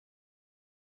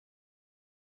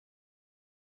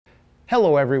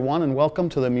Hello everyone, and welcome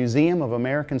to the Museum of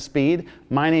American Speed.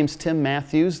 My name's Tim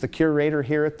Matthews, the curator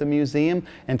here at the museum,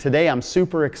 and today I'm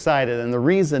super excited, and the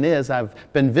reason is I've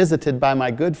been visited by my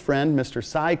good friend Mr.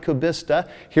 Kubista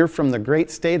here from the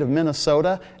great state of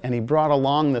Minnesota, and he brought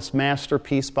along this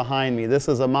masterpiece behind me. This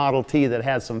is a Model T that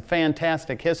has some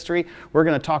fantastic history. We're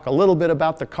going to talk a little bit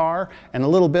about the car and a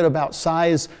little bit about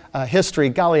Cy's history.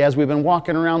 Golly, as we've been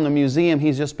walking around the museum,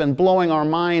 he's just been blowing our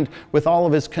mind with all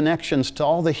of his connections to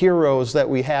all the heroes that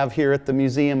we have here at the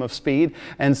Museum of Speed.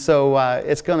 And so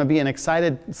it's going to be an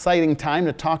exciting time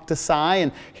to talk to Cy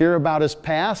and hear about his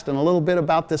past and a little bit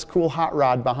about this cool hot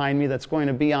rod behind me that's going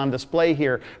to be on display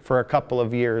here for a couple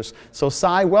of years. So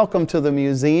Cy, welcome to the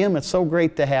museum. It's so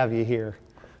great to have you here.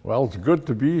 Well, it's good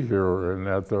to be here, and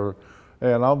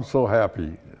I'm so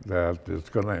happy that it's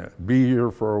going to be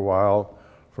here for a while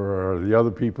for the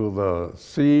other people to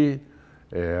see,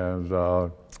 and a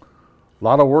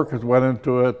lot of work has went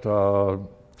into it,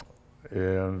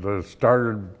 and it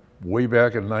started way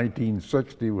back in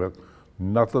 1960 with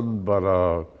nothing but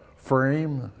a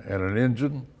frame and an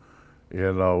engine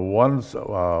in a one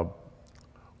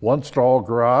stall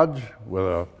garage with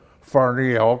a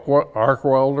Farney arc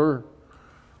welder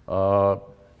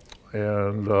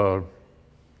and a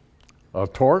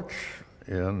torch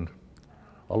and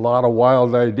a lot of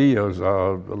wild ideas.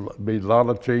 Made a lot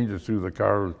of changes to the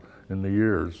car in the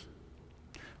years.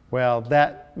 Well,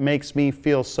 that makes me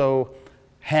feel so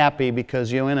happy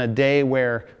because, in a day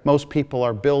where most people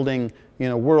are building,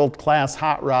 world-class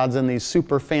hot rods in these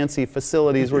super fancy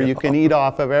facilities where you can eat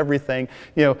off of everything.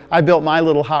 I built my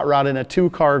little hot rod in a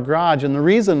two-car garage, and the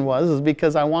reason is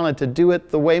because I wanted to do it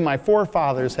the way my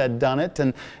forefathers had done it,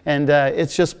 and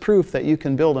it's just proof that you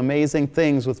can build amazing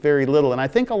things with very little. And I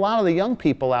think a lot of the young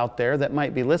people out there that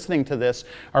might be listening to this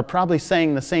are probably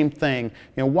saying the same thing.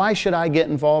 Why should I get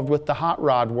involved with the hot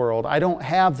rod world? I don't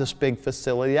have this big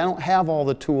facility. I don't have all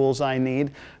the tools I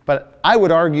need. But I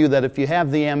would argue that if you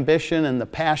have the ambition and the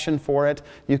passion for it,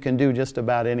 you can do just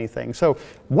about anything. So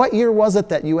what year was it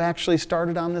that you actually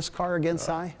started on this car again,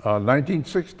 Cy?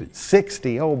 1960.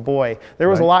 60, oh boy. There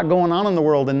was a lot going on in the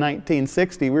world in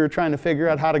 1960. We were trying to figure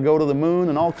out how to go to the moon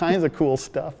and all kinds of cool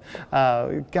stuff.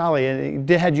 Golly,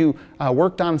 had you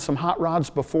worked on some hot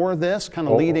rods before this, kind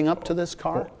of leading up to this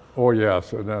car? Oh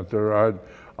yes, and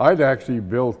I'd actually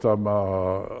built a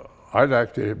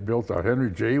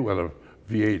Henry J with a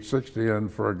V8 60 in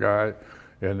for a guy,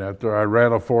 and I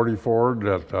ran a 40 Ford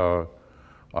that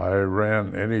I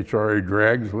ran NHRA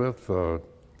drags with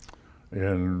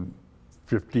in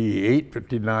 58,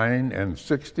 59, and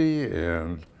 60,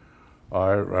 and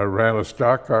I ran a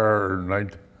stock car,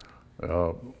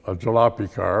 a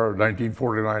jalopy car,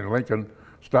 1949 Lincoln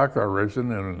stock car racing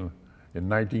in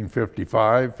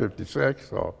 1955, 56.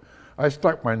 So I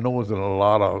stuck my nose in a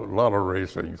lot of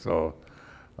racing. So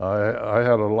I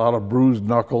had a lot of bruised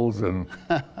knuckles and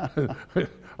a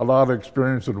lot of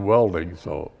experience in welding.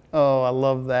 So. Oh, I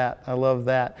love that. I love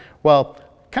that. Well,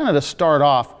 kind of to start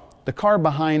off, the car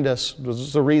behind us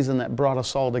was the reason that brought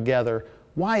us all together.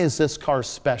 Why is this car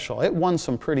special? It won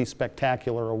some pretty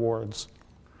spectacular awards.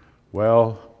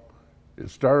 Well, it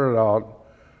started out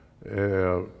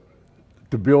to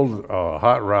build a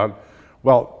hot rod.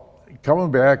 Well,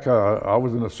 coming back, I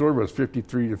was in the service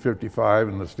 53 to 55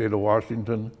 in the state of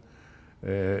Washington,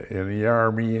 in the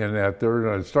Army and and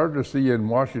I started to see in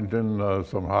Washington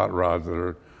some hot rods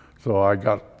so I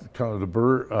got kind of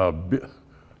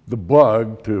the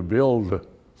bug to build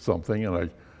something, and I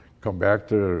come back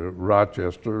to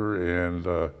Rochester and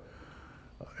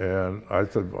I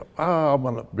said, I'm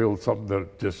gonna build something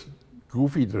that's just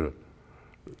goofy to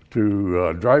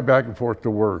drive back and forth to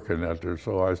work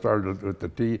so I started with the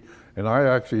T, and I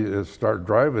actually started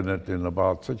driving it in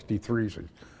about 63,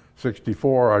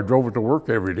 64. I drove it to work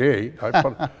every day.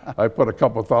 I put a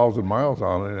couple thousand miles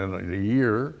on it in a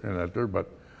year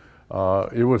but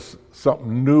it was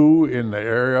something new in the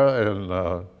area,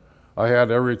 and I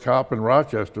had every cop in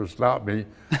Rochester stop me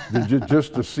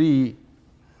just to see,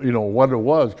 what it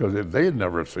was, because they had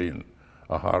never seen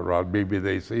a hot rod. Maybe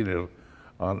they seen it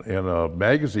in a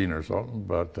magazine or something,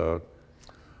 but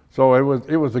so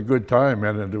it was a good time,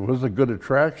 and it was a good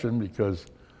attraction because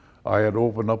I had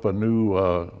opened up a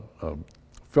new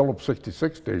Phillips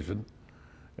 66 station,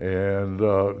 and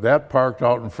that parked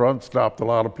out in front stopped a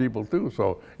lot of people too,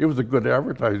 so it was a good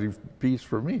advertising piece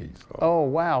for me. So. Oh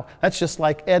wow, that's just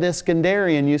like Ed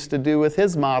Iskandarian used to do with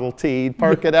his Model T. He'd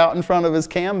park it out in front of his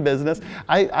cam business.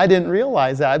 I didn't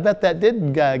realize that. I bet that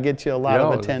did get you a lot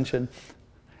of attention.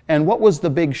 And what was the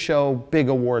big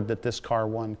award that this car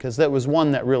won? Because that was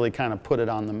one that really kind of put it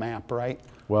on the map, right?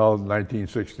 Well, in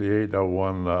 1968, I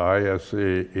won the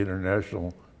ISA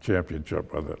International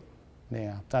championship with it.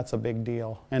 Yeah, that's a big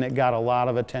deal. And it got a lot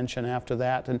of attention after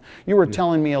that. And you were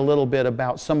telling me a little bit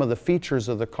about some of the features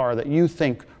of the car that you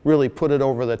think really put it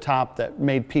over the top, that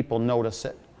made people notice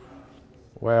it.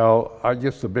 Well, I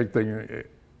guess the big thing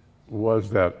was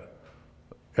that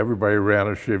everybody ran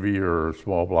a Chevy or a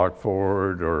small block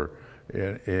Ford,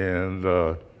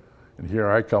 and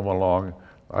here I come along.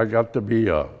 I got to be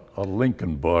a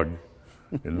Lincoln bug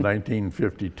in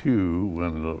 1952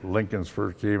 when the Lincolns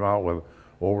first came out with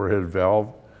overhead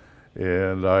valve,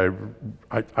 and I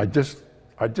just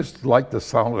like the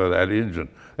sound of that engine.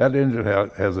 That engine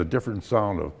has a different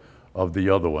sound of the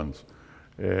other ones.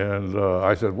 And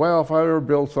I said, well, if I ever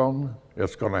build something,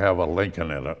 it's going to have a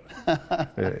Lincoln in it.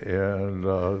 And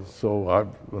so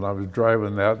when I was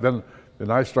driving that, then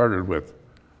I started with,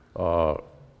 I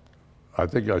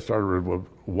think I started with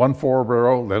 1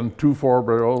 4-barrel, then 2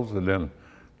 4-barrels, and then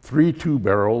 3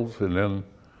 2-barrels, and then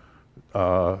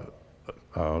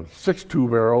 6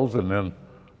 2-barrels, and then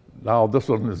now this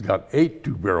one has got 8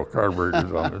 2-barrel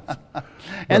carburetors on it.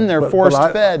 And they're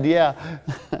force-fed, yeah.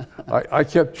 I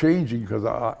kept changing because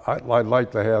I'd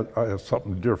like to have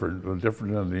something different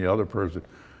than the other person.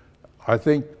 I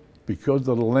think because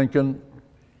of the Lincoln,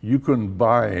 you couldn't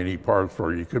buy any parts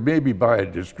for it. You could maybe buy a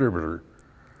distributor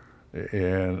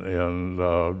and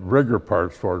rigger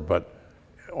parts for it, but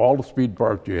all the speed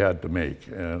parts you had to make.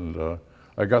 And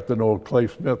I got to know Clay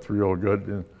Smith real good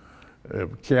in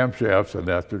camshafts and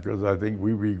that, because I think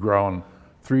we reground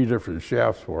 3 different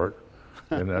shafts for it,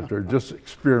 and that they're just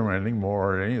experimenting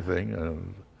more than anything.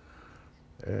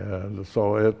 And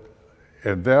so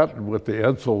that with the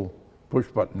Edsel push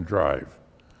button drive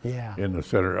in the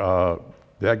center,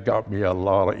 that got me a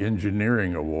lot of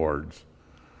engineering awards.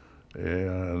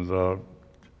 And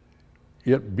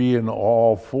it being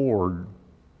all Ford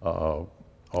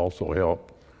also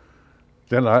helped.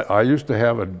 Then I used to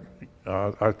have up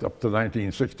to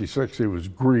 1966, it was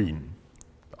green.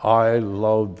 I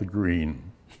loved the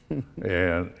green.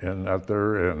 and out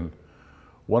there, and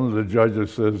one of the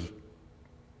judges says,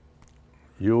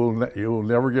 you'll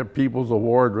never get People's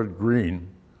Award with green.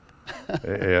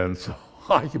 And so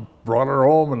I brought her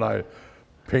home and I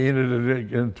painted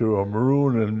it into a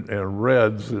maroon and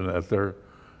reds and out there.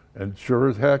 And sure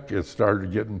as heck, it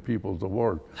started getting People's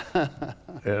Award.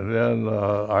 And then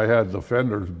I had the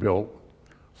fenders built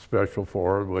special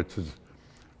for it, which is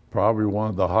probably one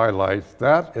of the highlights.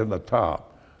 That and the top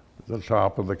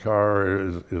of the car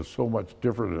is so much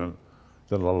different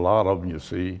than a lot of them you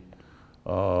see.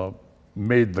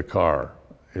 Made the car.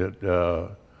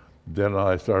 Then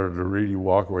I started to really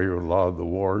walk away with a lot of the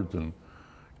awards and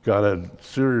got it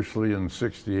seriously in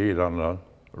 '68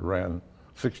 ran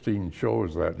 16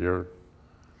 shows that year,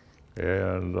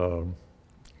 and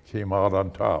came out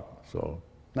on top. So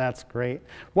that's great.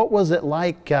 What was it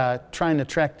like trying to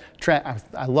track?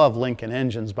 I love Lincoln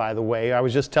engines, by the way. I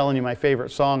was just telling you my favorite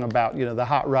song about the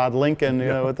hot rod Lincoln,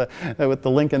 with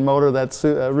the Lincoln motor that's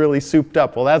really souped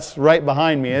up. Well, that's right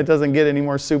behind me. It doesn't get any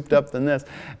more souped up than this.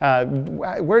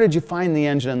 Where did you find the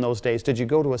engine in those days? Did you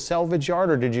go to a salvage yard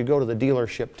or did you go to the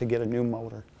dealership to get a new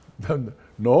motor?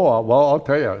 No, well, I'll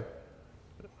tell you.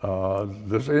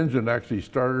 This engine actually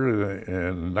started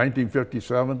in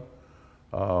 1957.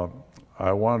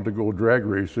 I wanted to go drag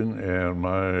racing, and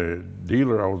my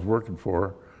dealer I was working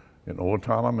for in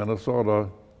Owatonna, Minnesota,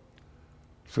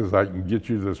 says, I can get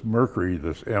you this Mercury,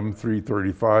 this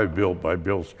M335 built by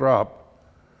Bill Stropp,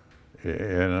 and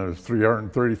it was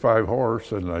 335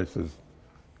 horse, and I says,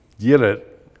 get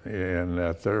it, and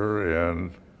that there,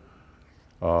 and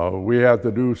we had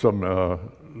to do some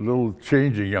little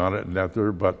changing on it and that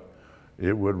there, but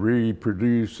it would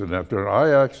reproduce and that there.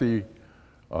 I actually,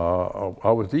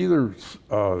 I was either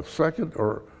second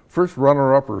or first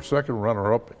runner-up or second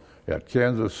runner-up at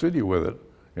Kansas City with it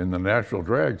in the national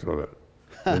drags with it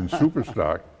in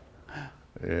Superstock.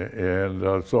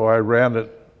 And so I ran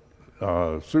it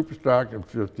Superstock in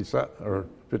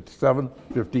 57,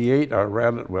 58. I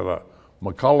ran it with a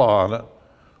McCullough on it,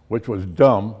 which was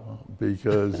dumb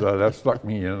because that stuck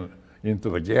me into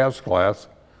the gas class.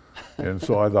 And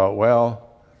so I thought, well,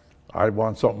 I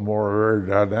want something more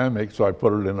aerodynamic, so I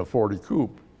put it in a 40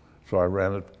 coupe. So I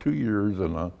ran it 2 years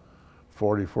in a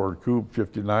 40 Ford coupe,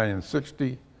 59 and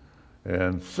 60.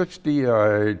 And 60,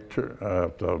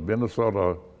 at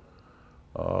Minnesota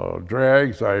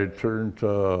drags, I turned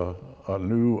to a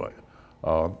new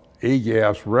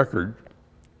A-gas record.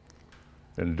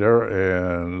 And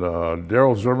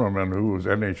Daryl Zimmerman, who was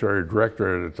NHRA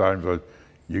director at the time, said,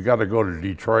 you got to go to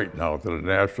Detroit now to the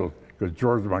National, because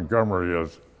George Montgomery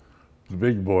is the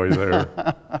big boy there.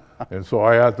 And so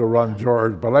I had to run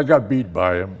George, but I got beat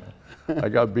by him. I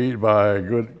got beat by a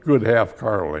good half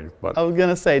car length. But I was going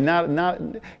to say,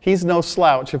 he's no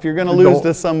slouch. If you're going to lose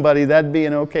to somebody, that'd be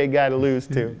an okay guy to lose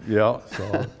to. Yeah.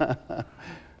 So,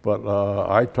 but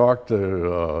I talked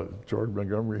to George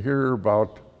Montgomery here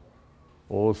about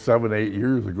 7, 8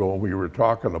 years ago, and we were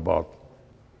talking about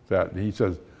that, and he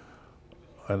says,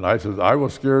 and I said, I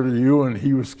was scared of you, and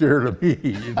he was scared of me,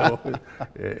 you know,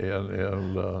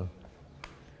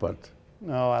 but.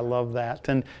 Oh, I love that.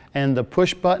 And the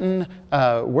push button,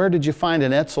 where did you find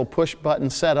an Edsel push button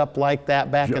set up like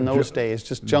that back in those days?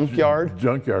 Just junkyard?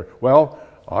 Junkyard. Well,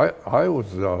 I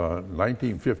was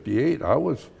 1958. I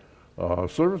was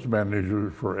service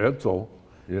manager for Edsel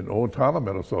in Owatonna,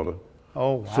 Minnesota.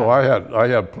 Oh, wow. So I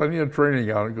had plenty of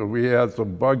training on it because we had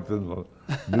some bugs in the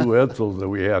new Edsels that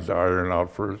we had to iron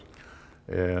out first,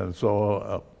 and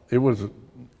so it was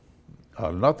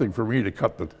nothing for me to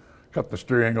cut the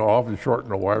steering off and shorten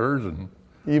the wires. And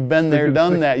you've been there,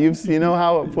 done that. You know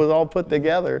how it was all put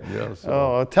together. Yes.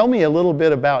 Oh, tell me a little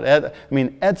bit about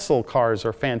Edsel cars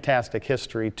are fantastic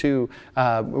history too.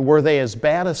 Were they as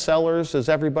bad as sellers as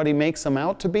everybody makes them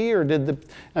out to be, or did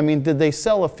they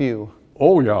sell a few?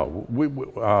 Oh yeah,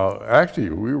 actually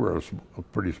we were a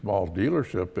pretty small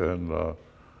dealership, and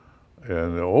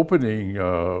the opening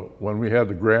when we had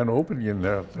the grand opening in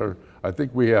there, I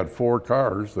think we had 4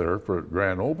 cars there for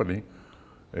grand opening,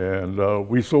 and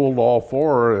we sold all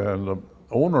 4, and the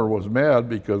owner was mad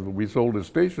because we sold his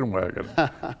station wagon.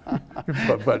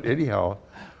 but anyhow,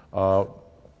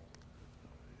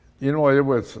 you know, it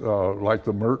was like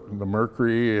the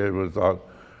Mercury. It was.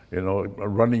 You know, a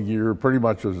running gear pretty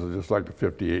much was just like the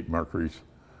 58 Mercuries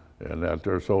and that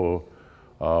there. So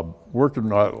working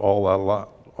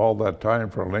all that time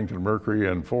for Lincoln Mercury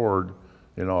and Ford,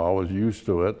 you know, I was used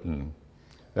to it, and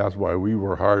that's why we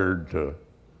were hired to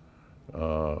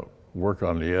work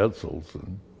on the Edsels.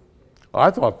 And I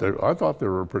thought they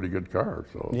were a pretty good car.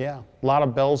 So yeah, a lot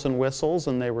of bells and whistles,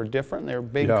 and they were different. They were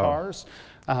big cars.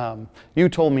 You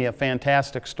told me a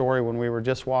fantastic story when we were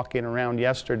just walking around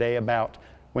yesterday about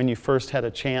when you first had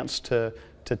a chance to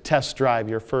test drive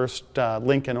your first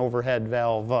Lincoln overhead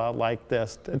valve like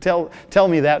this. Tell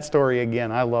me that story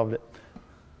again. I loved it.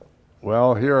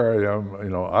 Well, here I am, you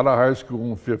know, out of high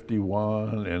school in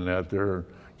 '51, and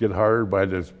get hired by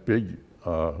this big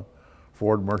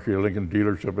Ford Mercury Lincoln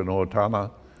dealership in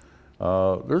Owatonna.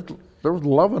 There was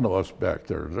 11 of us back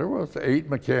there. There was 8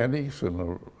 mechanics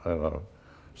and a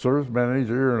service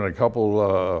manager and a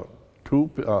couple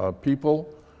 2 people.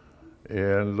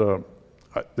 And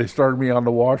they started me on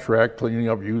the wash rack cleaning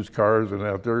up used cars, and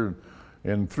after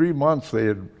in 3 months they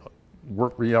had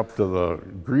worked me up to the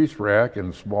grease rack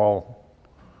and small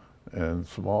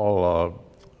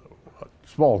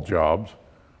jobs.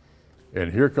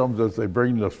 And here comes as they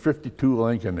bring this '52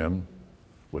 Lincoln in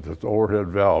with its overhead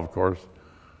valve. Of course,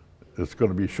 it's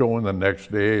going to be showing the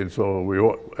next day, and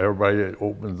so everybody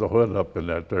opens the hood up in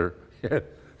that there.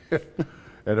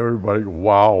 And everybody,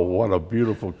 wow, what a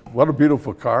beautiful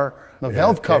car. The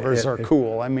valve covers are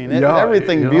cool. I mean,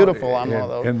 everything beautiful on all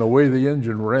those. And the way the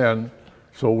engine ran,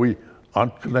 so we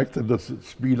unconnected the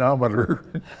speedometer.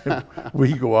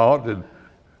 We go out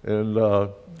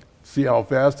and see how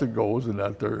fast it goes and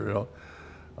that there, you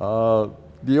know.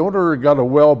 The owner got a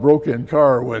well-broken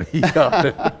car when he got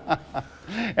it.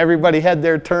 Everybody had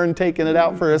their turn taking it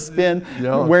out for a spin,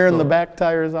 wearing the back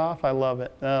tires off. I love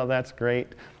it. Oh, that's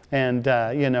great. And,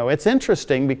 you know, it's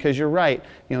interesting because you're right.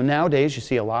 You know, nowadays you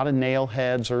see a lot of nail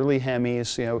heads, early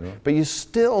Hemis, you know, but you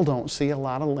still don't see a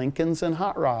lot of Lincolns and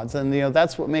hot rods. And, you know,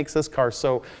 that's what makes this car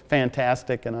so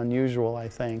fantastic and unusual, I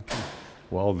think.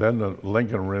 Well, then the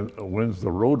Lincoln wins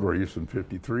the road race in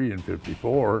 '53 and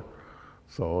 '54.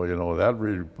 So, you know, that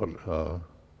really put,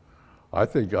 I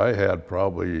think I had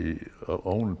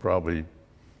owned probably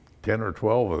 10 or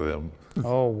 12 of them.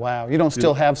 Oh, wow. You don't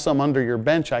still have some under your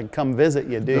bench. I'd come visit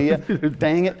you, do you?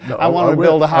 Dang it. No, I want to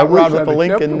build a hot rod with a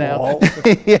Lincoln now.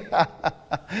 Yeah.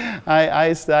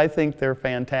 I think they're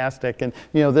fantastic. And,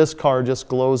 you know, this car just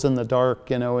glows in the dark,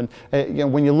 you know. And, you know,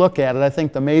 when you look at it, I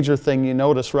think the major thing you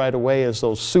notice right away is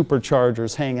those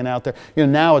superchargers hanging out there. You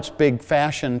know, now it's big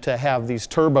fashion to have these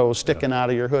turbos sticking out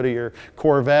of your hood of your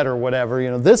Corvette or whatever.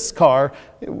 You know, this car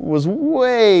was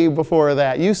way before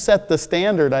that. You set the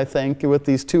standard, I think, with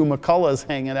these 2 McCulloughs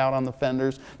hanging out on the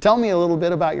fenders. Tell me a little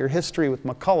bit about your history with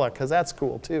McCullough, because that's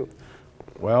cool too.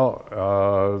 Well,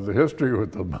 the history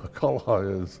with the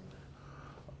McCullough is,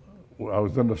 I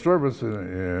was in the service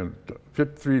in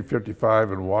 '53,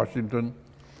 '55 in Washington,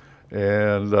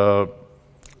 and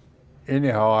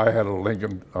anyhow, I had a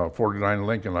Lincoln, 49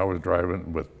 Lincoln I was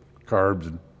driving with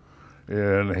carbs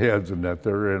and heads and that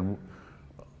there, and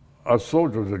us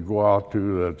soldiers would go out to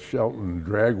the Shelton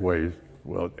dragways.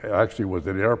 Well, it actually was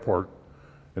at the airport,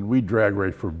 and we drag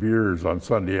race for beers on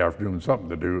Sunday afternoon, something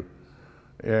to do.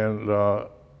 And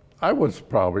I was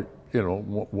probably, you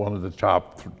know, one of the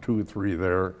top 2 or 3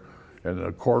 there, and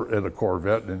a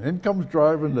Corvette. And in comes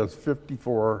driving this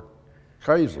 '54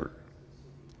 Kaiser.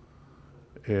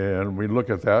 And we look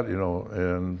at that, you know,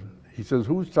 and he says,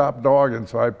 "Who's top dog?" And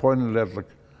so I pointed at the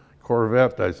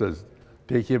Corvette. I says,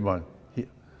 "Take him on."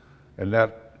 And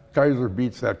that Kaiser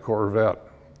beats that Corvette.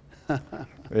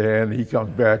 And he comes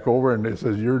back over and he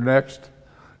says, "You're next."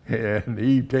 And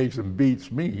he takes and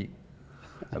beats me.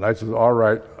 And I says, "All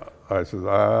right." I says,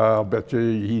 "I'll bet you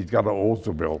he's got an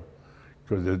Oldsmobile."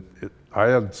 Because I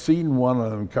had seen one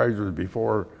of them Kaisers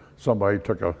before somebody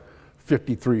took a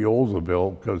 '53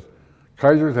 Oldsmobile, because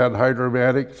Kaisers had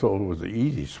Hydromatic, so it was an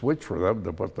easy switch for them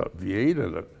to put the V8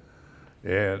 in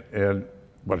it.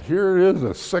 But here is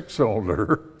a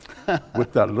 6-cylinder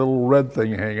with that little red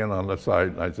thing hanging on the side.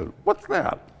 And I said, "What's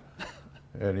that?"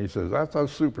 And he says, "That's a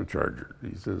supercharger."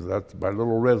 He says, "That's my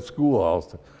little red schoolhouse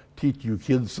to teach you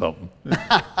kids something."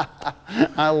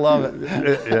 I love it.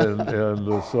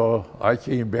 and so I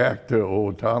came back to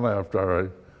Owatonna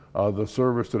after the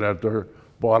service, and after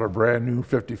bought a brand new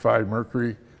 '55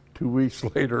 Mercury. 2 weeks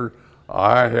later,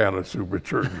 I had a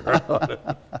supercharger on it.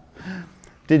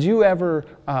 Did you ever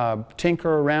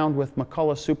tinker around with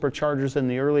McCullough superchargers in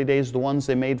the early days, the ones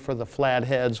they made for the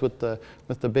flatheads with the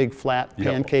big flat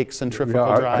pancake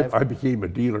centrifugal drive? I became a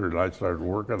dealer and I started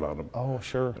working on them. Oh,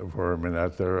 sure. For a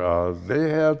minute there, they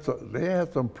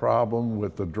had some problem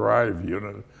with the drive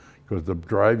unit, because the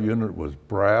drive unit was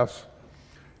brass,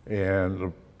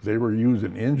 and they were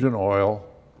using engine oil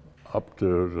up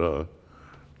to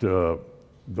the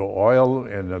oil,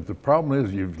 and the problem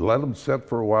is you let them set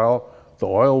for a while. The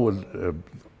oil would,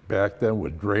 back then,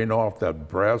 would drain off that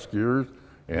brass gears,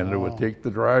 and it would take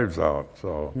the drives out.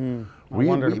 So I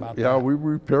wondered about that. Yeah, we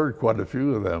repaired quite a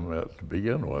few of them to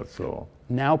begin with. So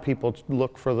now people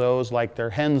look for those like they're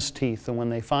hen's teeth, and when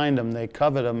they find them, they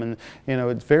covet them. And you know,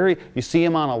 it's you see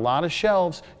them on a lot of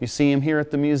shelves. You see them here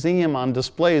at the museum on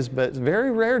displays, but it's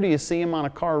very rare do you see them on a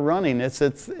car running.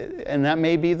 And that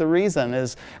may be the reason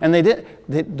and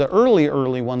the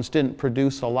early ones didn't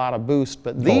produce a lot of boost,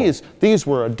 but these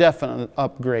were a definite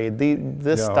upgrade.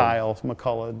 This style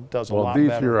McCullough does a lot better.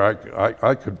 Well, these here,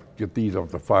 I could get these up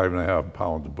to 5.5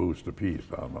 pounds of boost a piece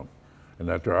on them. And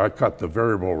after I cut the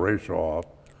variable ratio off,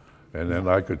 and then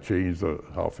I could change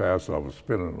how fast I was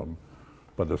spinning them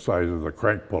by the size of the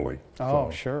crank pulley. Oh,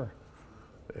 so, sure.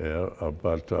 Yeah,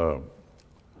 but...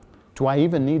 do I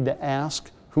even need to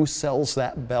ask who sells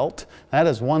that belt? That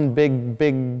is one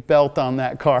big belt on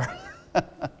that car.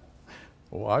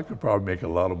 Well, I could probably make a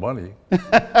lot of money.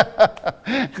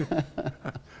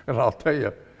 And I'll tell you,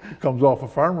 it comes off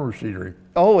of farmer machinery.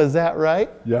 Oh, is that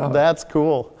right? Yeah. That's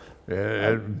cool.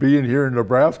 And being here in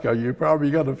Nebraska, you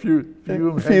probably got a few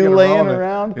laying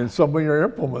around in some of your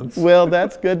implements. Well,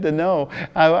 that's good to know.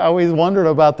 I always wondered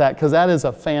about that, because that is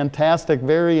a fantastic,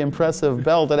 very impressive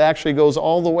belt. It actually goes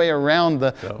all the way around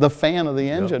the fan of the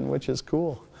engine, which is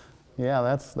cool.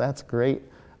 Yeah, that's great.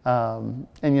 And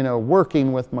you know,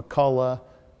 working with McCullough,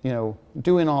 you know,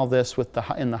 doing all this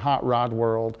in the hot rod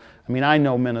world. I mean, I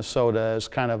know Minnesota is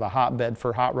kind of a hotbed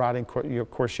for hot rodding.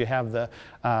 Of course, you have the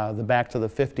Back to the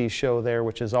 50s show there,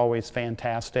 which is always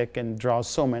fantastic and draws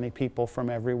so many people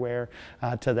from everywhere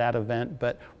to that event.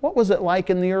 But what was it like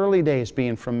in the early days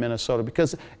being from Minnesota?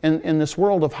 Because in this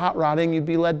world of hot rodding, you'd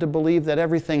be led to believe that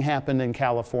everything happened in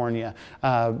California.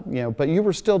 You know, but you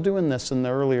were still doing this in the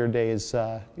earlier days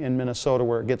in Minnesota,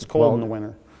 where it gets cold in the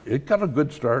winter. It got a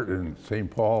good start in St.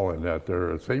 Paul,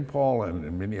 and St. Paul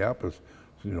and Minneapolis,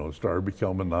 you know, started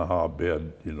becoming the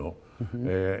hotbed, you know.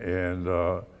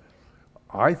 And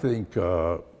I think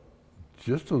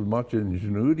just as much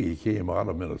ingenuity came out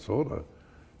of Minnesota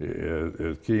as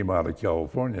it came out of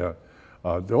California.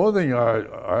 The only thing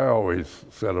I always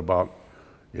said about,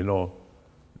 you know,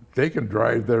 they can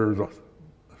drive theirs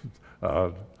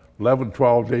 11,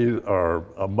 12 days or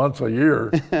months a year,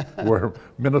 where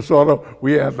Minnesota,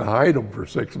 we had to hide them for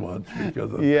 6 months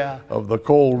because of the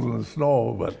cold and the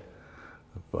snow.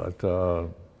 But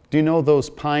do you know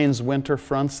those Pines winter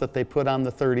fronts that they put on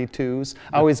the 32s?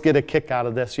 I always get a kick out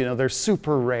of this. You know, they're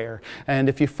super rare. And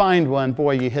if you find one,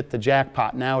 boy, you hit the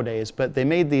jackpot nowadays. But they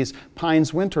made these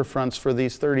Pines winter fronts for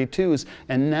these 32s.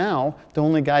 And now the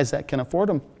only guys that can afford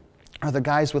them are the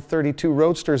guys with 32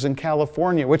 Roadsters in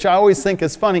California, which I always think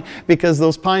is funny because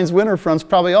those Pines Winterfronts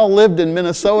probably all lived in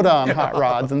Minnesota on hot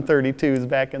rods and 32s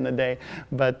back in the day.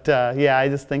 But yeah, I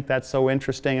just think that's so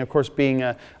interesting. Of course, being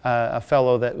a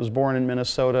fellow that was born in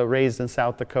Minnesota, raised in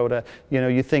South Dakota, you know,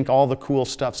 you think all the cool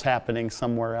stuff's happening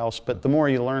somewhere else. But the more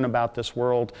you learn about this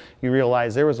world, you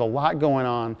realize there was a lot going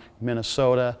on in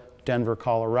Minnesota, Denver,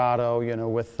 Colorado, you know,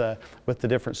 with the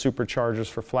different superchargers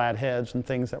for flatheads and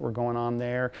things that were going on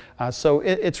there. So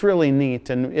it's really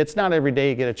neat, and it's not every day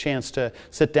you get a chance to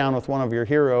sit down with one of your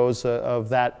heroes of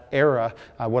that era,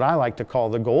 what I like to call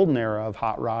the golden era of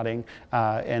hot rodding,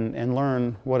 and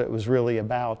learn what it was really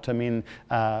about. I mean,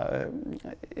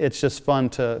 it's just fun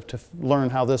to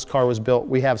learn how this car was built.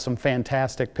 We have some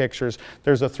fantastic pictures.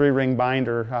 There's a 3-ring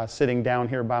binder sitting down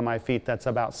here by my feet that's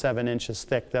about 7 inches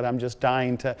thick that I'm just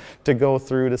dying to go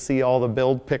through to see all the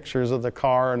build pictures of the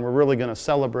car, and we're really going to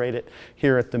celebrate it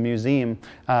here at the museum.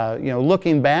 You know,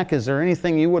 looking back, is there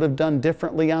anything you would have done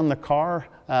differently on the car?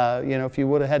 You know, if you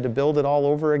would have had to build it all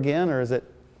over again, or did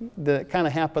it kind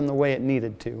of happen the way it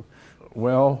needed to?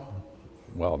 Well,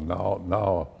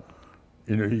 now,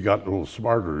 you know, you got a little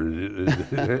smarter.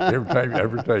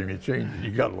 every time you change it,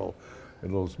 you got a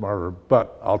little smarter.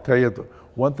 But I'll tell you,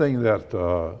 one thing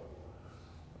that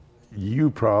you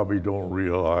probably don't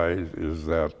realize is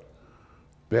that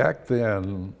back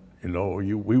then, you know,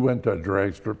 we went to a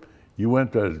drag strip. You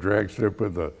went to a drag strip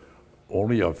with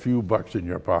only a few bucks in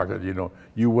your pocket. You know,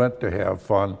 you went to have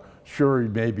fun. Sure,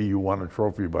 maybe you won a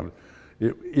trophy, but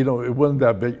you know, it wasn't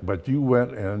that big. But you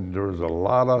went, and there was a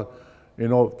lot of, you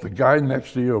know, the guy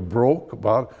next to you broke.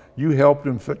 You helped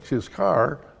him fix his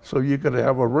car so you could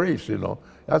have a race. You know,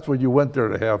 that's when you went there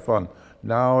to have fun.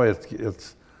 Now it's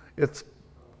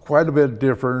quite a bit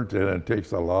different, and it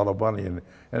takes a lot of money, and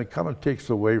it kind of takes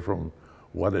away from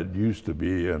what it used to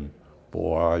be. And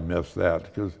boy, I miss that,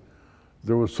 because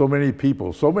there was so many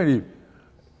people, so many,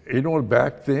 you know,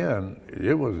 back then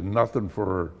it was nothing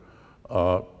for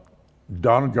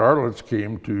Don Garlitz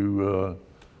came to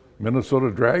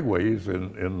Minnesota Dragways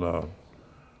in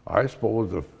I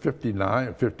suppose the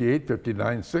 59, 58,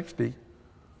 59, 60,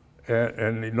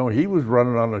 and you know, he was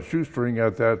running on a shoestring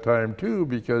at that time too,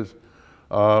 because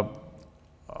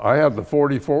I had the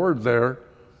 40 Ford there,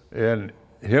 and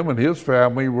him and his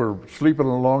family were sleeping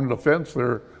along the fence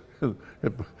there.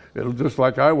 It was just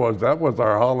like I was. That was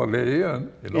our Holiday Inn.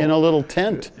 You know? In a little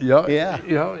tent. Yeah.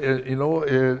 You know,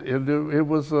 it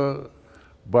was.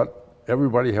 But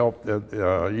everybody helped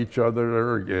each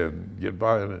other and get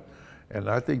by, and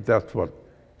I think that's what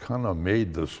kind of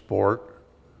made the sport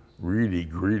really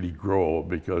grow,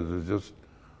 because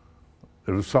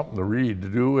it was something to read, to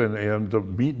do, and to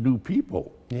meet new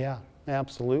people. Yeah,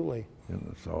 absolutely.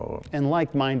 And so. And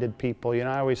like-minded people. You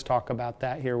know, I always talk about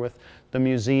that here with the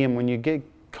museum. When you get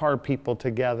car people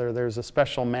together, there's a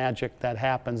special magic that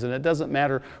happens, and it doesn't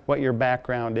matter what your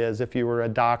background is, if you were a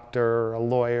doctor or a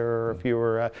lawyer, or if you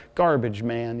were a garbage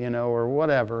man, you know, or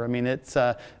whatever. I mean, it's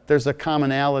there's a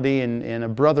commonality and a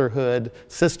brotherhood,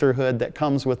 sisterhood that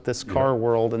comes with this car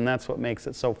world, and that's what makes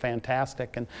it so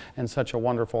fantastic and such a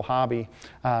wonderful hobby.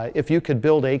 If you could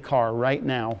build a car right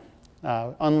now,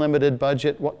 unlimited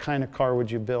budget, what kind of car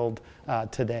would you build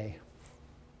today?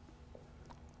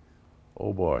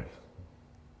 Oh boy.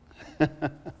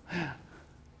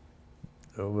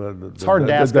 It's hard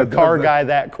to ask a car guy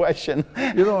that question.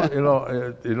 You know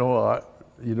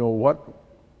what?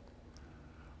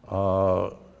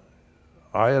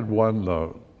 I had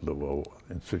won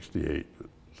in '68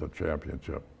 the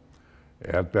championship.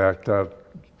 At back that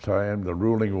time, the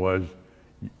ruling was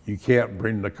you can't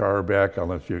bring the car back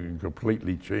unless you can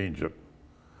completely change it.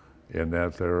 In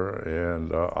that there,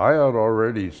 and I had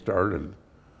already started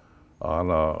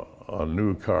on a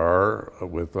new car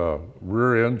with a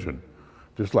rear engine,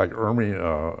 just like Ernie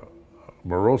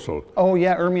Moroso. Oh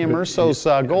yeah, Ernie Moroso's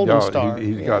Golden Star.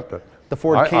 He's got the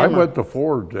Ford Camry. I went to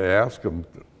Ford to ask him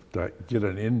to get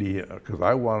an Indy, because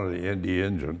I wanted the Indy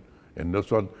engine, and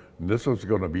this was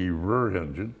going to be rear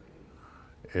engine,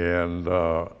 and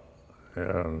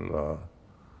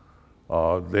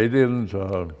they didn't.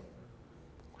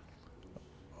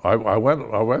 I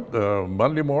went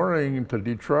Monday morning to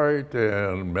Detroit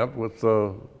and met with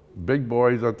the big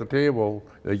boys at the table.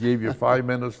 They gave you 5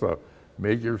 minutes to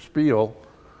make your spiel,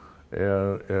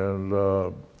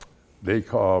 and they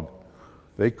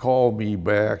called me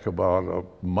back about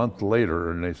a month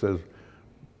later, and they says,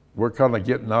 we're kind of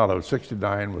getting out of,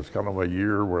 '69 was kind of a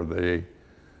year where they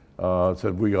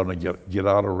said we're going to get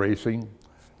out of racing,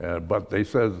 but they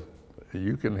said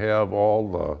you can have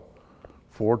all the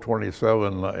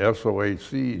 427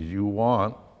 SOHCs you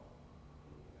want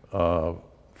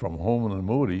from Holman and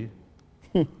Moody,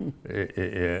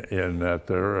 in that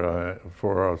there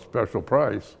for a special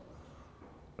price.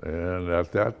 And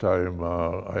at that time,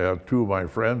 I had two of my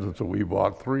friends, and so we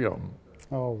bought three of them.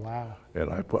 Oh, wow.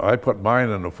 And I put mine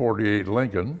in a '48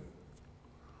 Lincoln,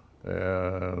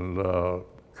 and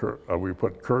we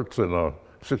put Kurt's in a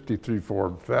 '63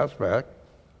 Ford Fastback,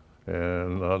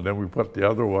 and then we put the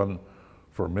other one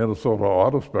for Minnesota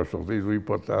Auto Specialties. We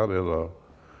put that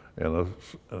in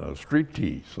a street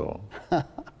tee. So.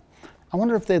 I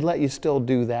wonder if they'd let you still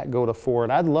do that, go to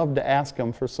Ford. I'd love to ask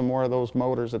them for some more of those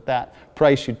motors at that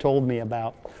price you told me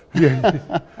about.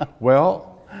 Yeah.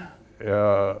 Well,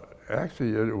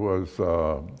 actually it was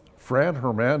Fran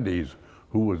Hernandez,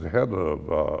 who was head of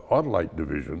Autolite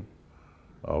division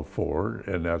of Ford,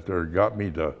 and that there got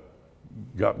me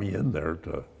in there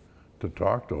to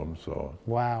talk to him. So.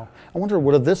 Wow. I wonder,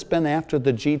 would have this been after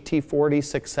the GT40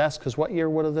 success? Because what year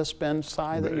would have this been, Si,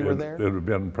 that you were there? It would have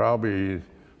been probably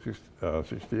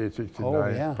 68, 69, oh,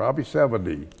 yeah. Probably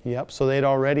 70. Yep, so they'd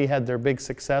already had their big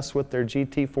success with their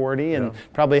GT40 and Yeah.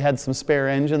 probably had some spare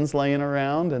engines laying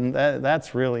around, and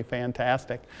that's really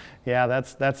fantastic. Yeah,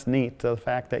 that's neat, the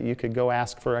fact that you could go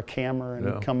ask for a camera and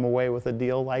Yeah. come away with a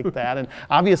deal like that. And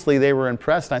obviously they were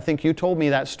impressed. I think you told me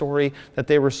that story, that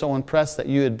they were so impressed that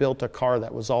you had built a car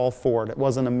that was all Ford. It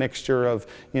wasn't a mixture of,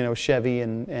 you know, Chevy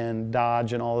and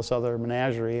Dodge and all this other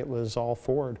menagerie. It was all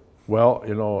Ford. Well,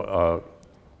 you know,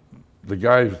 the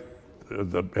guys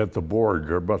at the board,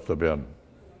 there must have been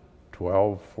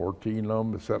 12, 14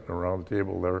 of them sitting around the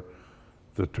table there.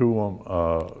 The two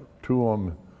of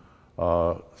them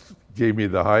gave me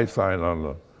the high sign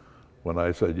when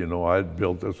I said, you know, I'd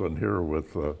built this one here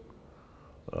with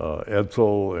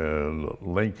Edsel and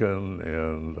Lincoln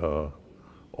and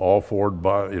all Ford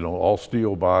body, you know, all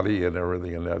steel body and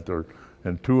everything in that there.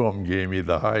 And two of them gave me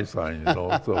the high sign, you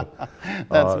know. So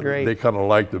That's great. They kind of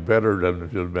liked it better than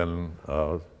if it had been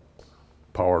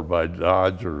powered by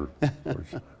Dodge or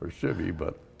Chevy,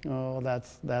 but. Oh,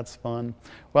 that's fun.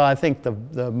 Well, I think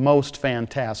the most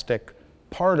fantastic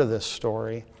part of this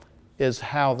story is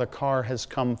how the car has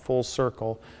come full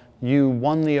circle. You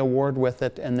won the award with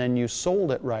it, and then you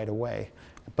sold it right away.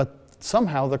 But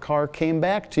somehow the car came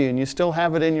back to you, and you still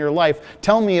have it in your life.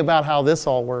 Tell me about how this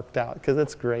all worked out, because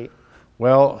it's great.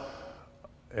 Well,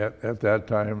 at that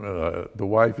time, the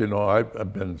wife, you know,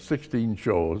 I've been 16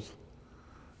 shows,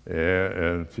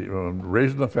 and she,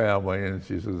 raising a family, and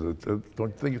she says,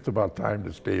 don't think it's about time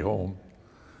to stay home,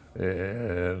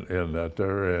 and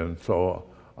so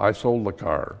I sold the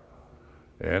car.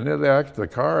 And the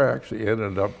car actually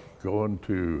ended up going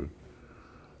to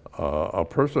a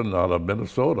person out of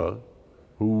Minnesota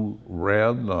who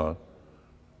ran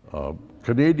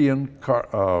Canadian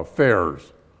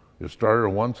fairs. It started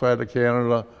on one side of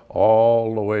Canada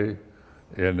all the way,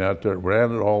 and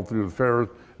ran it all through the fairs.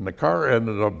 And the car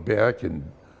ended up back in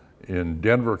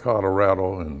Denver,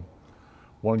 Colorado. And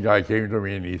one guy came to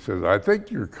me and he says, I think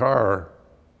your car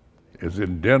is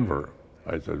in Denver.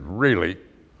 I said, really?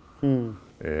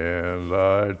 And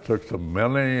I took some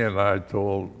money and I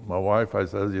told my wife, I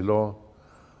said, you know,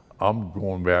 I'm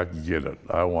going back to get it.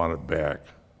 I want it back.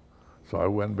 So I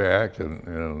went back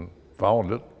and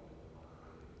found it.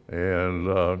 And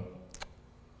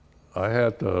I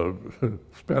had to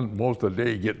spend most of the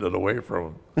day getting it away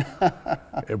from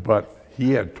him. But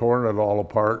he had torn it all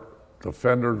apart. The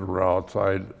fenders were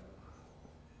outside.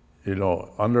 You know,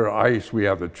 under ice, we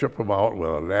had to chip them out with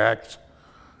an axe.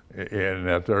 And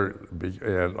I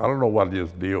don't know what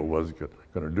his deal was going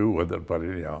to do with it, but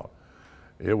anyhow,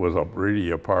 it was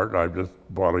really apart. I just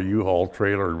bought a U-Haul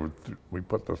trailer and we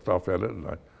put the stuff in it,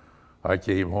 and I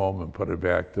came home and put it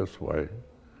back this way.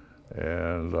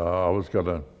 And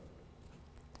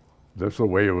this is the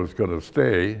way it was going to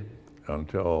stay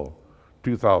until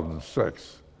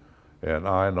 2006. And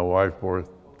I and the wife both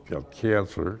got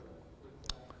cancer,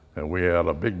 and we had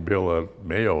a big bill at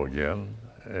Mayo again.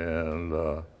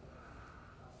 And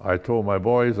I told my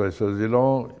boys, I said, you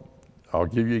know, I'll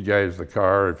give you guys the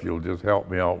car if you'll just help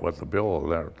me out with the bill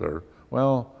there.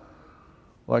 Well,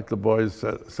 like the boys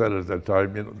said at that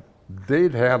time, you know,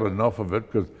 they'd had enough of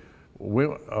it because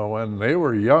when they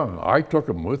were young, I took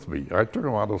them with me. I took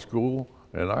them out of school,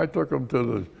 and I took them to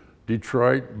the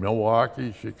Detroit,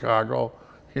 Milwaukee, Chicago.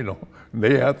 You know,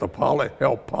 they had to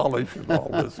help polish and all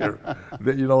this here.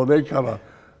 You know, they kind of,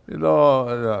 you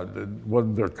know, it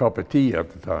wasn't their cup of tea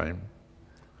at the time.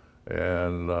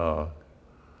 And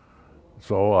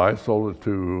so I sold it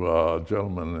to a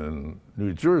gentleman in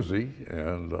New Jersey,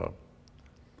 and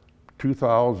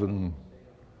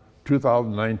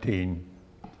 2019,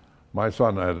 my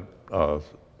son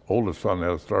oldest son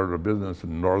had started a business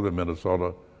in northern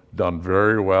Minnesota, done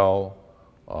very well.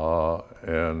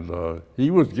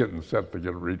 He was getting set to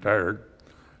get retired.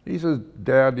 He says,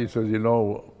 Dad, he says, you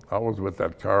know, I was with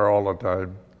that car all the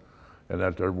time, and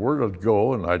that there, where did it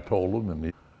go? And I told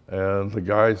him, and the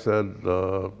guy said,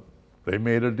 they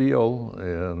made a deal,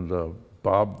 and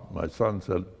Bob, my son,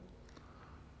 said,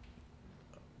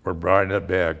 we're buying it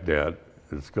back, Dad.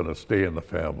 It's going to stay in the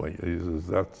family. He says,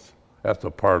 that's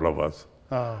a part of us.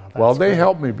 Oh, well, they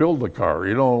helped me build the car.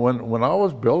 You know, when I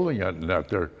was building it and that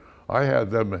there, I had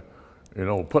them, you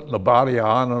know, putting the body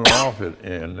on and off it,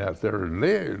 and that there,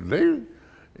 they,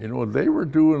 you know, they were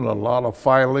doing a lot of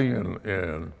filing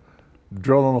and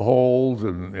drilling holes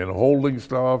and holding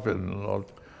stuff,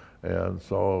 and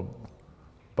so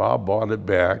Bob bought it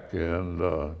back,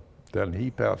 and then he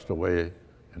passed away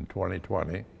in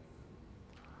 2020,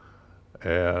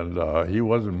 and he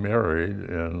wasn't married,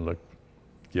 and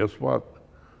guess what?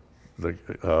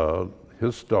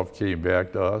 His stuff came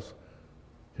back to us.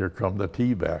 Here come the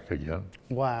tea back again.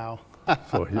 Wow.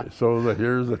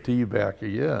 Here's the tea back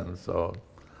again. So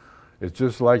it's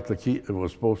just like the key it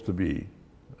was supposed to be.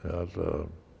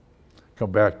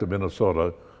 Come back to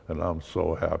Minnesota, and I'm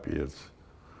so happy it's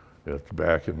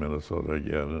back in Minnesota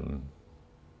again. And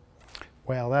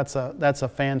well, that's a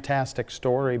fantastic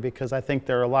story, because I think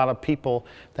there are a lot of people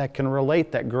that can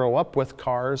relate, that grow up with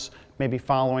cars, maybe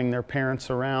following their parents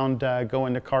around,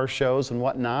 going to car shows and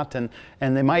whatnot, and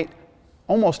they might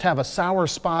almost have a sour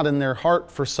spot in their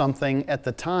heart for something at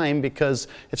the time because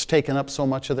it's taken up so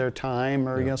much of their time,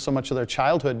 or you know, so much of their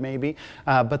childhood maybe,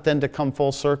 but then to come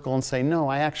full circle and say, no,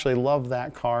 I actually love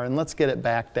that car, and let's get it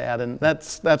back, Dad, and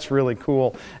that's really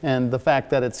cool. And the fact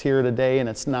that it's here today and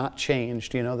it's not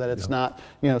changed, you know, that it's not,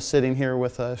 you know, sitting here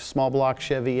with a small block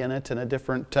Chevy in it and a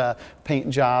different paint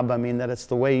job, I mean, that it's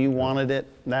the way you wanted it,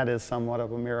 that is somewhat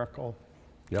of a miracle.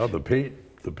 Yeah, the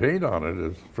paint on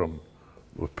it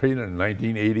was painted in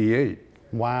 1988.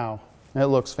 Wow, it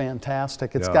looks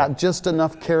fantastic. It's got just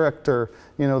enough character,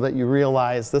 you know, that you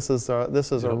realize this is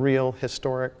a real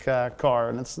historic car,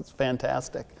 and it's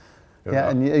fantastic. Yeah,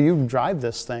 and you drive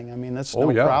this thing. I mean, that's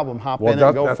no problem. Hop in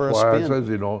and go for a spin. That's why I says,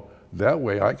 you know, that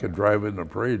way I could drive in the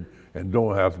parade and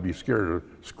don't have to be scared of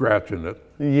scratching it.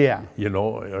 Yeah. You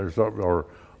know, or something, or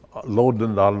loading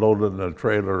and unloading a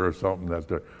trailer or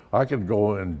something I can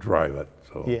go and drive it.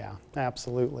 So. Yeah,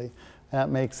 absolutely. That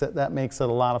makes it a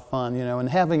lot of fun, you know, and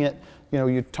having it, you know,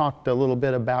 you talked a little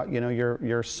bit about, you know,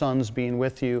 your sons being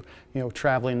with you, you know,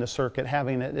 traveling the circuit,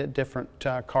 having it at different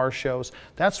car shows.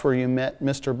 That's where you met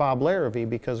Mr. Bob Larrabee,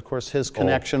 because of course his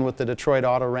connection with the Detroit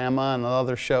Autorama and the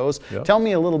other shows. Yep. Tell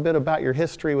me a little bit about your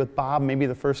history with Bob, maybe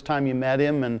the first time you met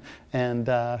him, and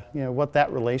you know, what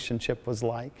that relationship was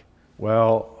like.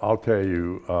 Well, I'll tell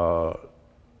you,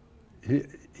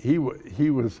 he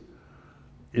was.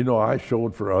 You know, I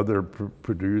showed for other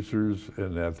producers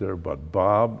and that there, but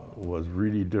Bob was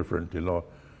really different, you know.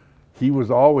 He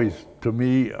was always, to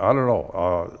me, I don't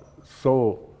know,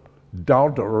 so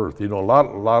down to earth. You know, a lot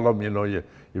of them, you know, you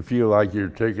feel like you're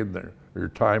taking your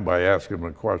time by asking them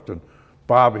a question.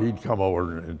 Bob, he'd come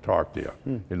over and talk to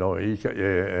you. You know,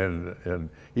 and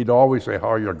he'd always say,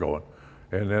 how you're going.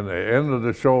 And then at the end of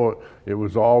the show, it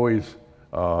was always,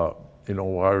 you know,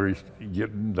 while he's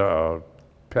getting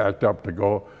packed up to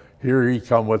go, here he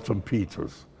come with some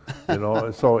pizzas, you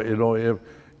know. So, you know,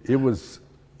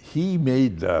 he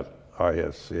made that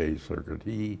ISA circuit.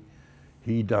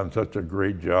 He done such a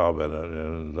great job at it,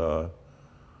 and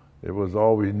it was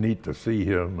always neat to see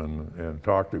him and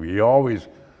talk to him. He always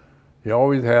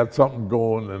had something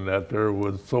going, and that there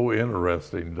was so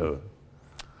interesting to.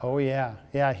 Oh yeah,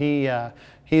 yeah. He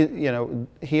you know,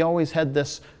 he always had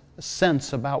this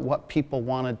sense about what people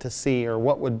wanted to see or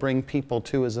what would bring people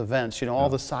to his events. You know, all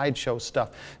the sideshow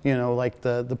stuff, you know, like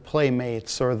the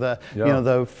Playmates or the you know,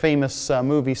 the famous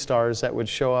movie stars that would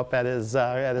show up at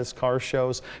his car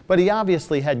shows. But he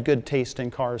obviously had good taste in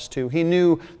cars too. He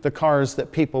knew the cars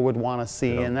that people would want to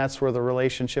see, and that's where the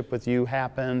relationship with you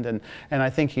happened. And I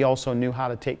think he also knew how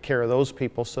to take care of those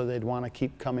people so they'd want to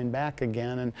keep coming back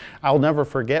again. And I'll never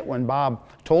forget when Bob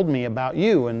told me about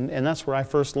you, and that's where I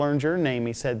first learned your name.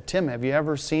 He said, Tim, have you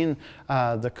ever seen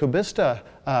the Kubista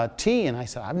T? And I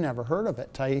said, I've never heard of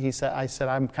it. I said,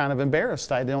 I'm kind of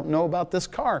embarrassed. I don't know about this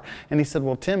car. And he said,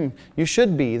 well, Tim, you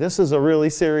should be. This is a really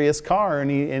serious car.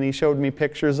 And he showed me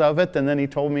pictures of it, and then he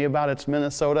told me about its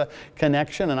Minnesota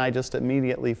connection, and I just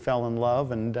immediately fell in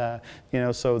love. And you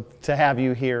know, so to have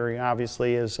you here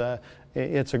obviously is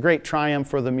it's a great triumph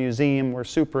for the museum. We're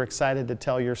super excited to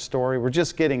tell your story. We're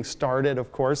just getting started,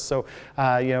 of course, so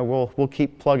we'll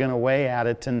keep plugging away at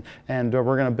it, and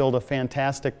we're going to build a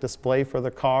fantastic display for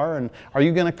the car. And are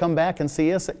you going to come back and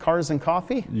see us at Cars and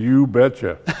Coffee? You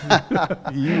betcha.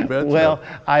 You betcha. Well,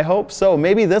 I hope so.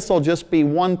 Maybe this will just be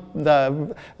one.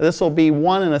 This will be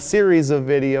one in a series of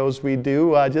videos we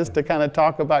do, just to kind of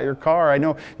talk about your car. I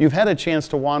know you've had a chance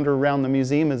to wander around the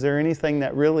museum. Is there anything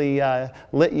that really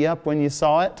lit you up when you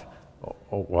saw it?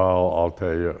 Oh, well, I'll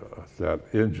tell you, that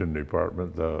engine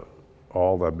department,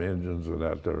 all them engines and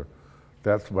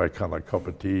that's my kind of cup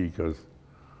of tea, because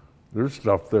there's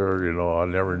stuff there, I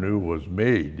never knew was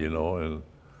made, and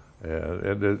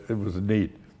it was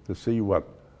neat to see what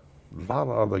a lot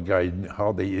of other guys,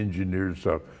 how they engineered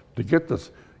stuff to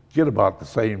get about the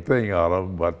same thing out of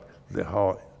them, but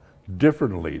how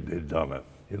differently they'd done it,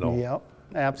 Yep,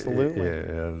 absolutely.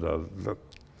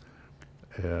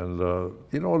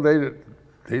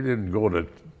 They didn't go to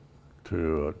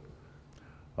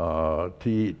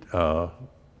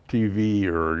TV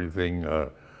or anything,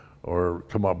 or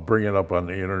bring it up on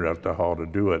the internet to how to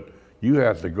do it. You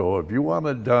had to go, if you want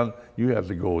it done, you had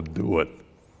to go do it.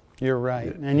 You're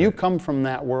right. And you come from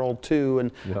that world too.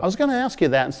 And I was going to ask you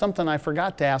that, and something I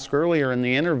forgot to ask earlier in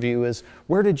the interview is,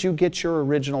 where did you get your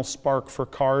original spark for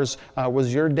cars?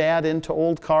 Was your dad into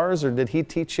old cars, or did he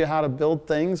teach you how to build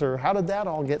things, or how did that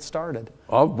all get started?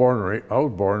 I was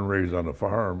born and raised on a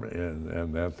farm,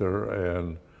 and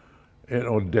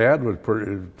Dad was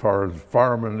pretty, as far as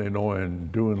farming,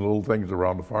 and doing little things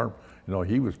around the farm,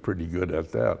 he was pretty good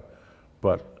at that.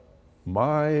 But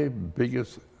my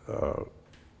biggest,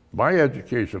 my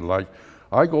education, like,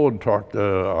 I go and talk to,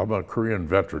 I'm a Korean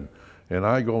veteran, and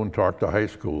I go and talk to high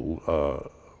school,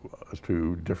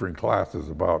 to different classes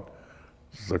about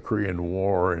the Korean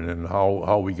War and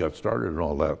how we got started and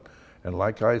all that. And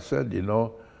like I said,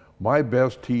 my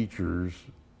best teachers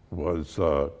was,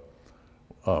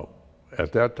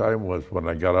 at that time, was when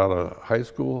I got out of high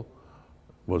school,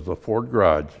 was the Ford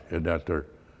garage, and that there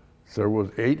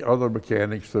was 8 other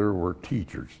mechanics there were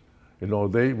teachers.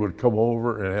 They would come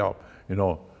over and help.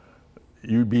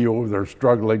 You'd be over there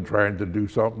struggling, trying to do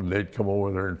something, they'd come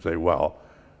over there and say, well,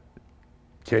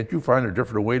 can't you find a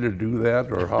different way to do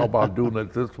that? Or how about doing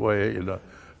it this way?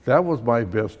 That was my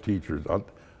best teachers.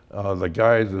 The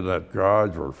guys in that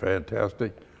garage were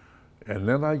fantastic. And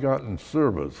then I got in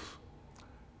service,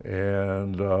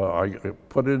 and I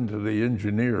put into the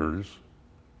engineers,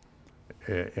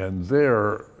 and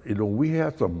there, we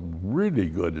had some really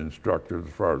good instructors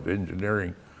as far as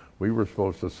engineering. We were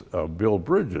supposed to build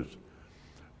bridges,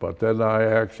 but then I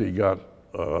actually got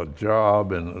a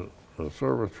job in the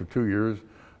service for 2 years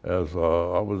as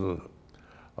I was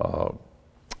a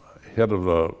head of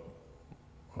the,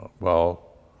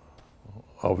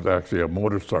 I was actually a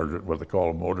motor sergeant, what they call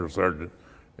a motor sergeant,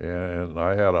 and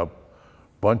I had a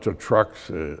bunch of trucks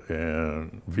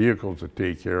and vehicles to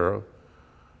take care of.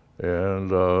 And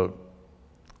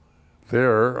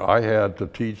there I had to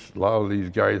teach a lot of these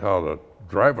guys how to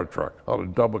drive a truck, how to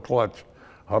double clutch,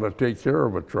 how to take care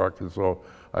of a truck. And so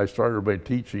I started by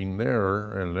teaching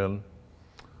there, and then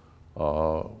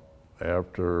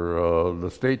after the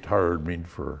state hired me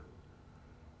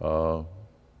to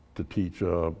teach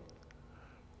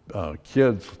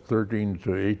kids 13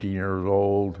 to 18 years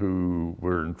old who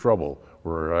were in trouble,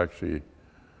 were actually,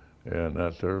 and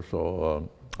that there, so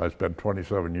I spent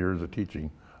 27 years of teaching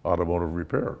automotive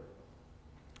repair.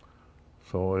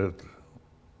 So it's,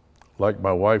 like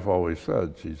my wife always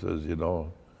said, she says,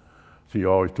 she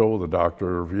always told the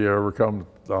doctor, if you ever come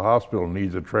to the hospital and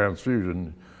needs a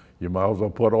transfusion, you might as well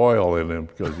put oil in him,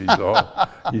 because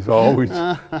he's always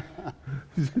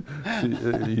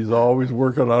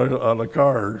working on a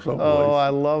car or something. Oh, I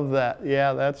love that.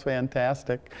 Yeah, that's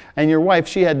fantastic. And your wife,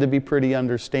 she had to be pretty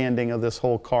understanding of this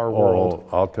whole car world.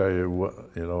 Oh, I'll tell you what,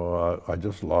 I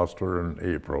just lost her in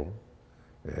April,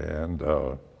 and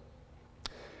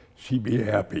she'd be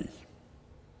happy.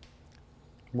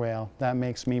 Well, that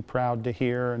makes me proud to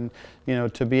hear, and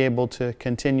to be able to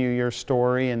continue your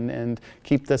story and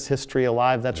keep this history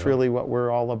alive. That's really what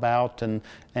we're all about, and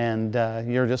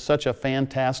you're just such a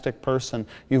fantastic person.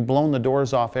 You've blown the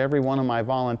doors off every one of my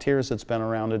volunteers that's been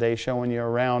around today, showing you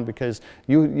around, because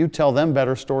you tell them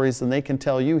better stories than they can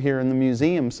tell you here in the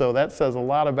museum. So that says a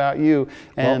lot about you,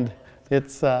 and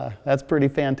that's pretty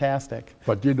fantastic.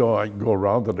 But I can go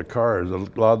around to the cars. A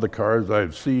lot of the cars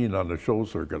I've seen on the show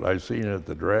circuit, I've seen it at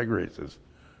the drag races.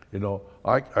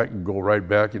 I can go right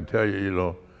back and tell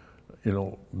you,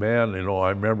 man, I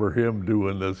remember him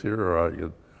doing this here.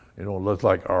 Or that's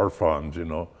like our funds.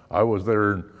 I was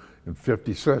there in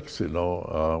 '56, you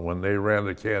know, when they ran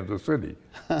to Kansas City,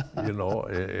 you know,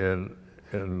 and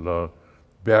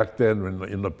back then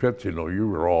in the pits, you know, you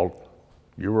were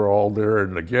all there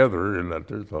and together, and that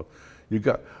there's a, you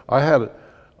got. I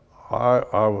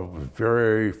was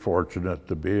very fortunate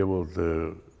to be able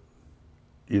to,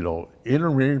 you know,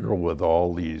 intermingle with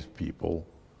all these people,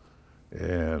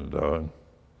 and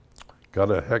got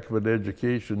a heck of an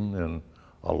education and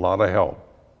a lot of help.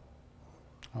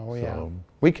 Oh yeah.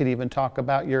 We could even talk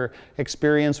about your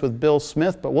experience with Bill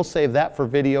Smith, but we'll save that for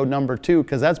video number 2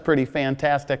 because that's pretty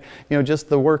fantastic. You know, just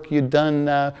the work you've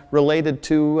done related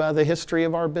to the history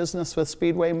of our business with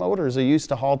Speedway Motors. I used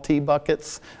to haul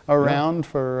T-buckets around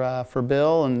for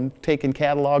Bill and taking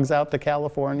catalogs out to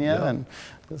California and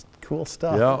just cool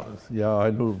stuff. Yeah,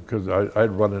 I knew because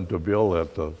I'd run into Bill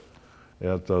at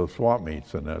the swap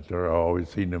meets and that there. I always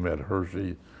seen him at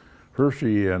Hershey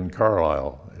and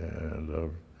Carlisle,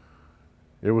 and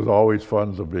it was always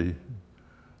fun to be,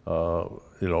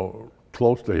 you know,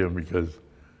 close to him because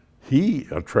he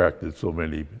attracted so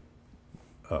many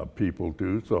people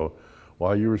too. So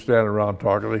while you were standing around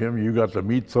talking to him, you got to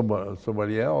meet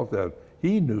somebody else that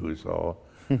he knew. So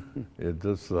it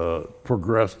just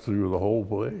progressed through the whole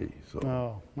way. So.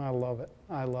 Oh, I love it.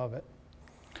 I love it.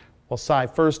 Well, Cy,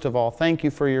 first of all, thank you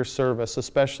for your service,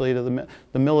 especially to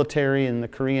the military in the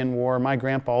Korean War. My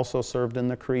grandpa also served in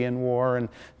the Korean War, and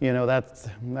you know that's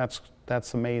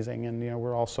amazing, and you know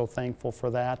we're all so thankful for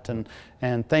that.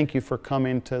 And thank you for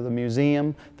coming to the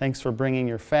museum. Thanks for bringing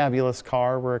your fabulous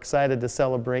car. We're excited to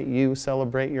celebrate you,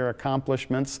 celebrate your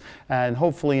accomplishments, and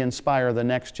hopefully inspire the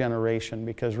next generation.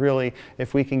 Because really,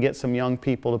 if we can get some young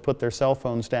people to put their cell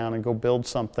phones down and go build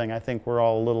something, I think we're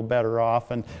all a little better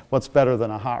off. And what's better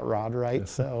than a hot rod, right?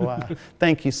 So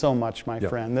thank you so much, my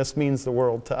friend. This means the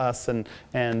world to us, and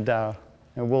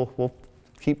we'll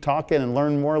keep talking and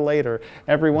learn more later.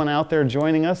 Everyone out there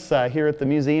joining us here at the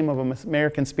Museum of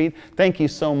American Speed, thank you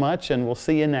so much, and we'll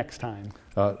see you next time.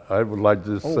 I would like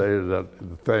to say that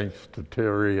thanks to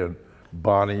Terry and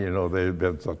Bonnie, you know, they've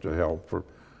been such a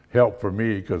help for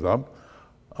me because I'm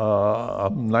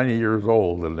 90 years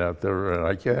old and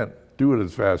I can't do it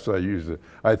as fast as I used to.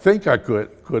 I think I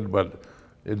could, but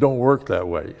it don't work that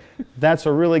way. That's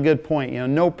a really good point. You know,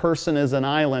 no person is an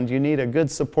island. You need a good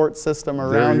support system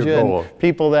around you and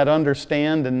people that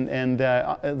understand and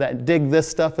that dig this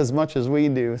stuff as much as we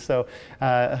do. So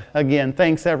again,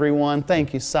 thanks everyone.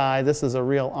 Thank you, Cy. This is a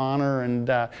real honor, and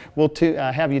we'll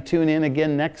have you tune in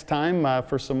again next time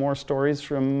for some more stories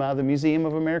from the Museum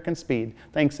of American Speed.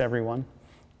 Thanks everyone.